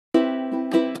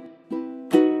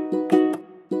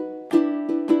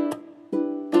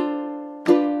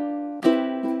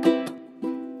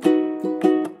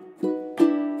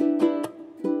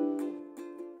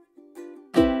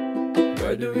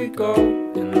do we go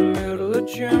in the middle of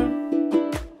June?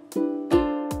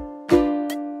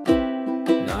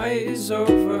 Night is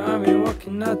over, I mean, what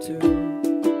can I do?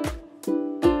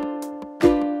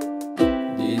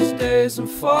 These days I'm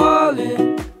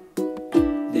falling,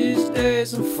 these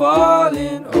days I'm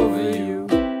falling over you.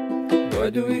 Where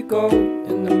do we go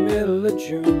in the middle of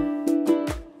June?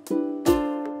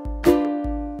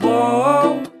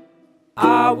 Whoa,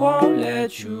 I won't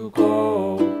let you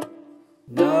go.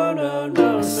 No, no,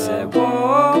 no, I said,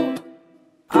 whoa,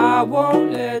 I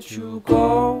won't let you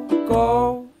go,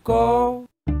 go, go.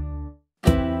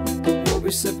 We'll be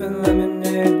sipping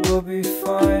lemonade, we'll be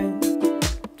fine.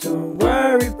 Don't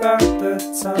worry about the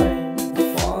time.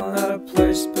 We're falling out of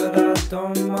place, but I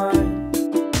don't mind.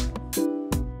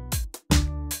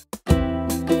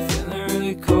 Feeling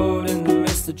really cold in the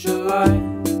midst of July,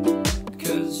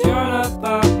 'cause you're not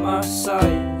by my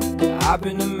side. I've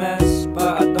been a mess,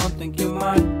 but I don't think you're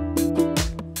mine.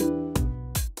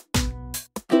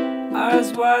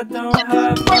 Eyes wide, don't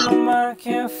have my mind,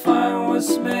 can't find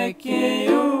what's making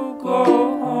you go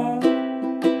home.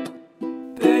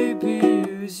 Baby,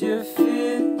 use your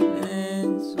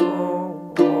feelings,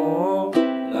 oh, oh.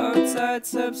 Love tight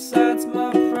subsides,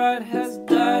 my pride has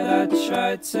died. I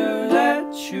tried to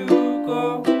let you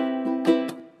go.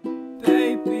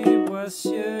 Baby, what's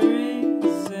your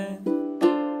reason?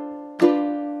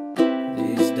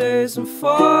 These days I'm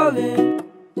falling,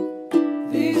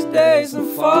 these days I'm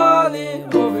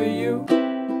falling over you.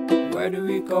 Where do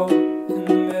we go in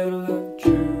the middle of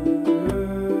June?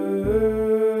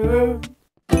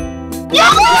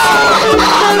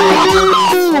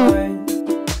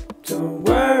 Don't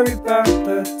worry about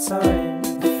the time.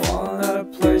 I'm falling out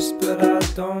of place, but I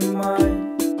don't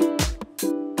mind.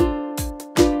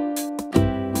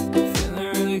 Feeling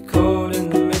really cold in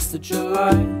the midst of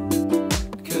July,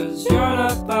 'cause you're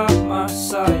not by my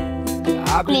side.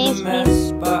 I've been a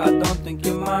mess, but I don't think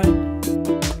you're mine.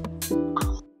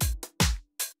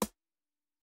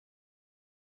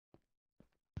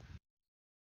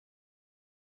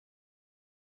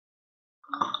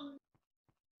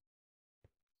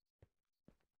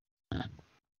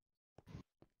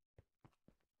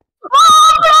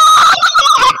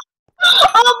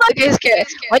 Oh my god, scared.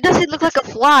 Why does he look like a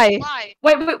fly?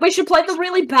 Wait, we should play the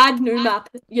really bad new map,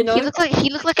 you know? He looks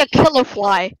like a killer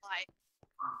fly.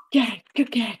 Get.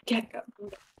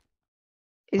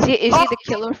 Is he the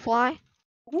killer fly?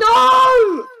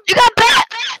 No! You got bat!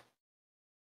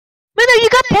 Minno, you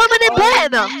got permanent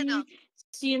ban!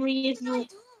 Serious?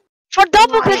 For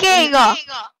double clicking!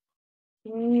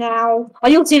 Now. Are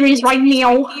you serious right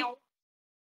now?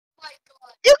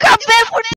 You got banned for